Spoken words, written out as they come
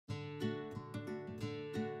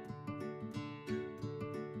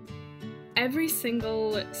Every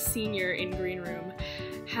single senior in Green Room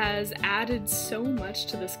has added so much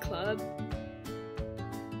to this club.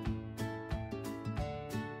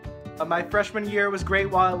 My freshman year was great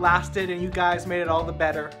while it lasted, and you guys made it all the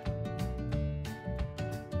better.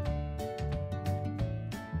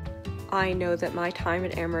 I know that my time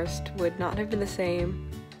at Amherst would not have been the same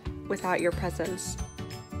without your presence.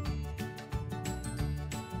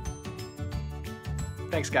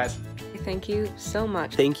 Thanks, guys. Thank you so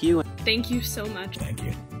much. Thank you. Thank you so much. Thank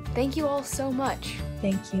you. Thank you all so much.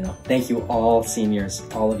 Thank you. Thank you all seniors,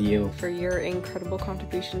 all of you. For your incredible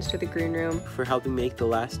contributions to the Green Room. For helping make the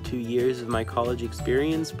last 2 years of my college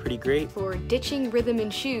experience pretty great. For ditching rhythm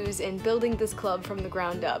and shoes and building this club from the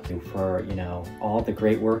ground up. For, all the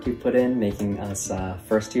great work you put in, making us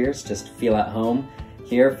first years just feel at home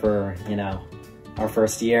here for, our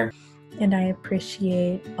first year. And I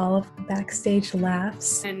appreciate all of the backstage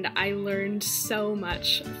laughs. And I learned so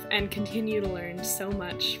much and continue to learn so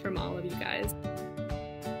much from all of you guys.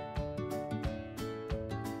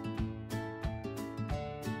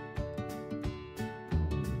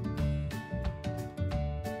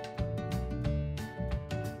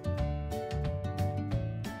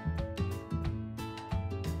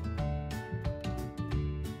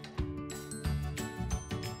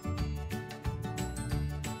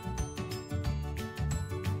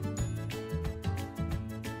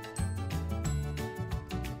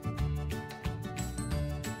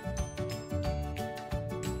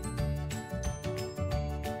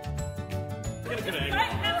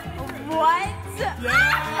 What? Yeah.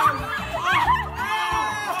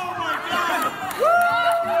 Oh my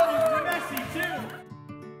God! Messy too.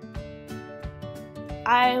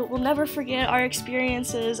 I will never forget our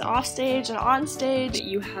experiences off stage and on stage.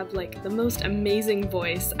 You have like the most amazing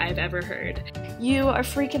voice I've ever heard. You are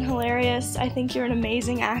freaking hilarious. I think you're an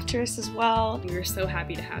amazing actress as well. We're so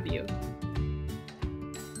happy to have you.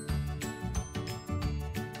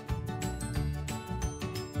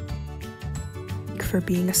 For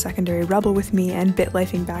being a secondary rebel with me and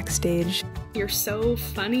bit-lifing backstage. You're so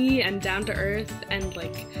funny and down to earth and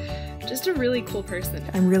like just a really cool person.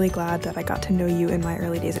 I'm really glad that I got to know you in my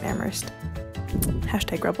early days at Amherst.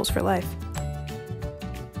 Hashtag Rebels for life.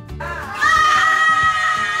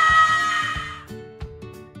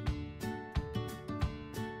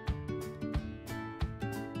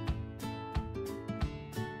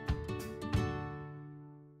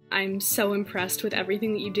 I'm so impressed with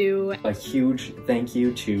everything that you do. A huge thank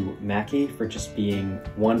you to Maki for just being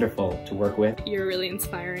wonderful to work with. You're really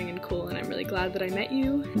inspiring and cool, and I'm really glad that I met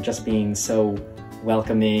you. Just being so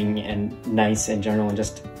welcoming and nice in general, and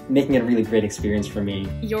just making it a really great experience for me.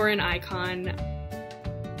 You're an icon.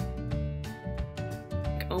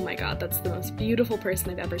 Oh my God, that's the most beautiful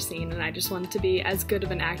person I've ever seen, and I just wanted to be as good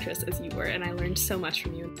of an actress as you were, and I learned so much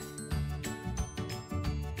from you.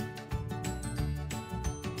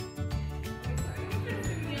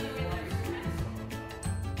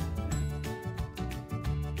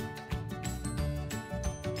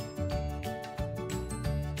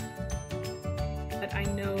 But I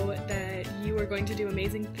know that you are going to do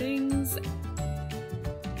amazing things.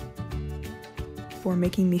 For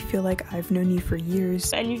making me feel like I've known you for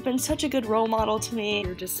years. And you've been such a good role model to me.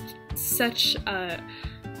 You're just such a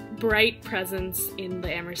bright presence in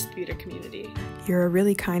the Amherst theater community. You're a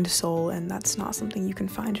really kind soul, and that's not something you can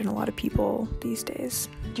find in a lot of people these days.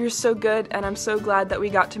 You're so good, and I'm so glad that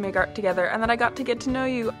we got to make art together and that I got to get to know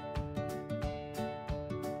you.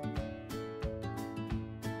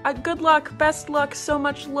 Good luck, best luck, so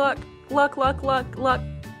much luck. Luck, luck, luck, luck.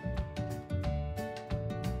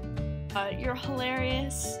 You're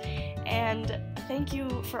hilarious, and thank you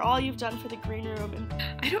for all you've done for the Green Room.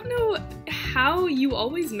 I don't know how you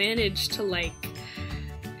always manage to like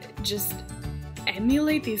just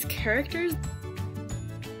emulate these characters.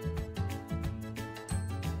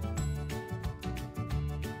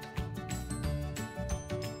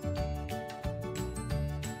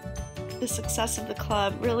 The success of the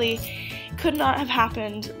club really could not have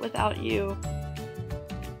happened without you.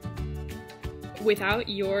 Without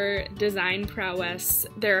your design prowess,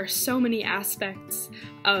 there are so many aspects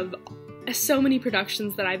of so many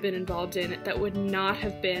productions that I've been involved in that would not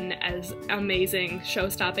have been as amazing,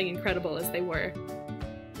 show-stopping, incredible as they were.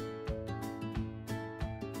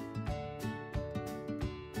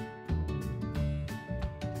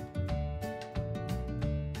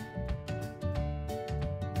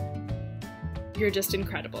 You're just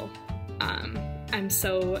incredible. I'm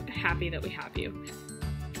so happy that we have you.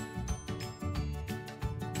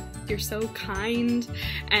 You're so kind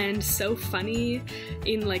and so funny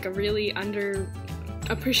in like a really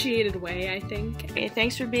underappreciated way, I think. Hey,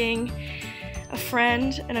 thanks for being a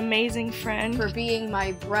friend, an amazing friend. For being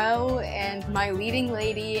my bro and my leading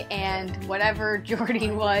lady and whatever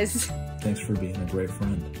Jordy was. Thanks for being a great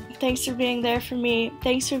friend. Thanks for being there for me.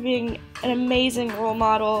 Thanks for being an amazing role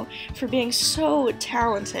model, for being so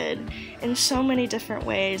talented in so many different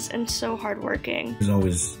ways and so hardworking. It's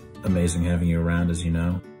always amazing having you around, as you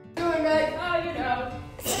know.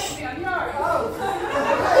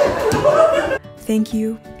 Thank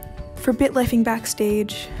you for bit-lifing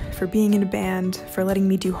backstage, for being in a band, for letting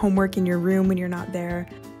me do homework in your room when you're not there.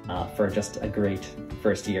 For just a great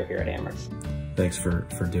first year here at Amherst. Thanks for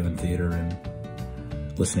doing theater and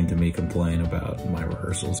listening to me complain about my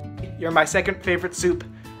rehearsals. You're my second favorite soup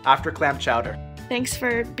after clam chowder. Thanks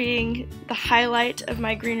for being the highlight of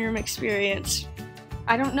my green room experience.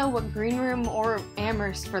 I don't know what green room or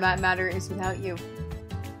Amherst, for that matter, is without you.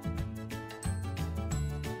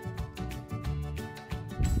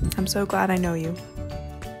 I'm so glad I know you.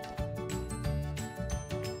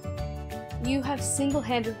 You have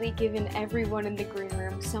single-handedly given everyone in the green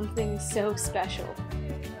room something so special.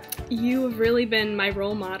 You have really been my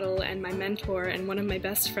role model and my mentor and one of my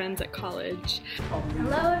best friends at college.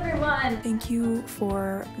 Hello, everyone. Thank you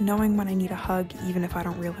for knowing when I need a hug, even if I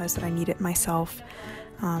don't realize that I need it myself.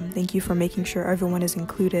 Thank you for making sure everyone is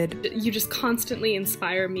included. You just constantly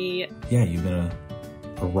inspire me. Yeah, you've been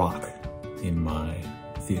a rock in my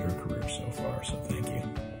theater career so far, so thank you.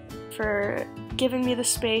 For giving me the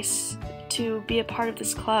space to be a part of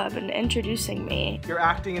this club and introducing me. Your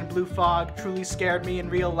acting in Blue Fog truly scared me in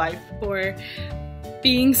real life. For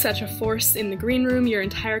being such a force in the green room your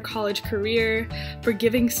entire college career, for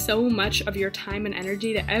giving so much of your time and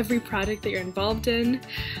energy to every project that you're involved in.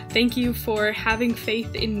 Thank you for having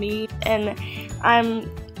faith in me. And I'm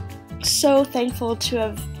so thankful to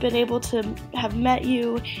have been able to have met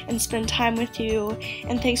you and spend time with you,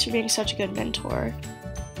 and thanks for being such a good mentor.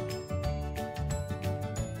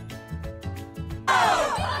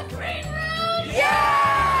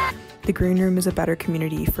 The green room is a better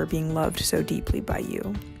community for being loved so deeply by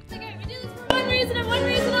you. Okay, we do this for one reason and one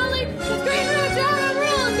reason only. The green room job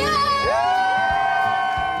rule, yeah!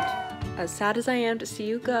 As sad as I am to see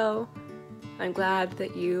you go, I'm glad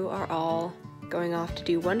that you are all going off to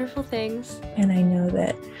do wonderful things. And I know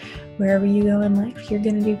that wherever you go in life, you're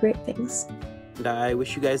going to do great things. And I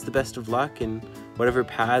wish you guys the best of luck in whatever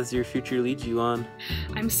paths your future leads you on.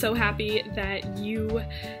 I'm so happy that you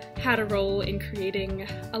had a role in creating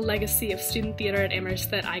a legacy of student theater at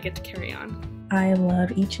Amherst that I get to carry on. I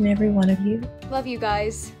love each and every one of you. Love you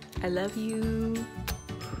guys. I love you.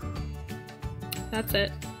 That's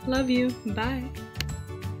it. Love you. Bye.